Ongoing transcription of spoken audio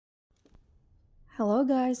Hello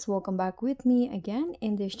guys, welcome back with me again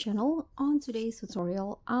in this channel. On today's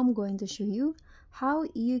tutorial, I'm going to show you how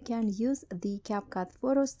you can use the CapCut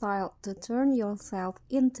photo style to turn yourself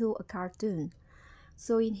into a cartoon.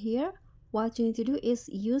 So in here, what you need to do is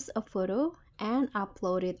use a photo and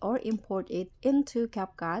upload it or import it into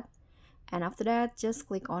CapCut. And after that, just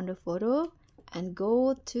click on the photo and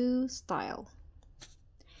go to style.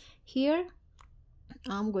 Here,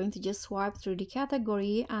 I'm going to just swipe through the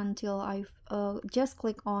category until I just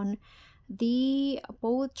click on the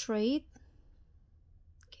portrait.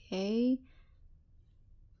 Okay,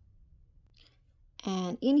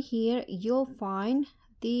 and in here you'll find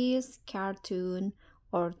this cartoon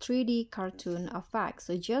or 3D cartoon effect.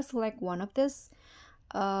 So just select one of this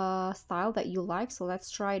style that you like. So let's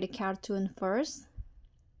try the cartoon first.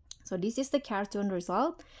 So this is the cartoon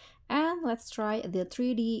result, and let's try the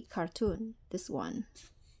 3D cartoon, this one.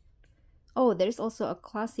 Oh, there's also a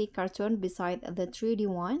classic cartoon beside the 3D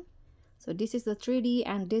one. So this is the 3D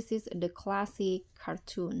and this is the classic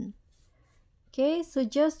cartoon. Okay, so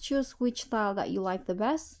just choose which style that you like the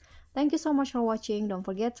best. Thank you so much for watching. Don't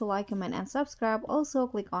forget to like, comment, and subscribe. Also,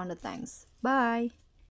 click on the thanks. Bye!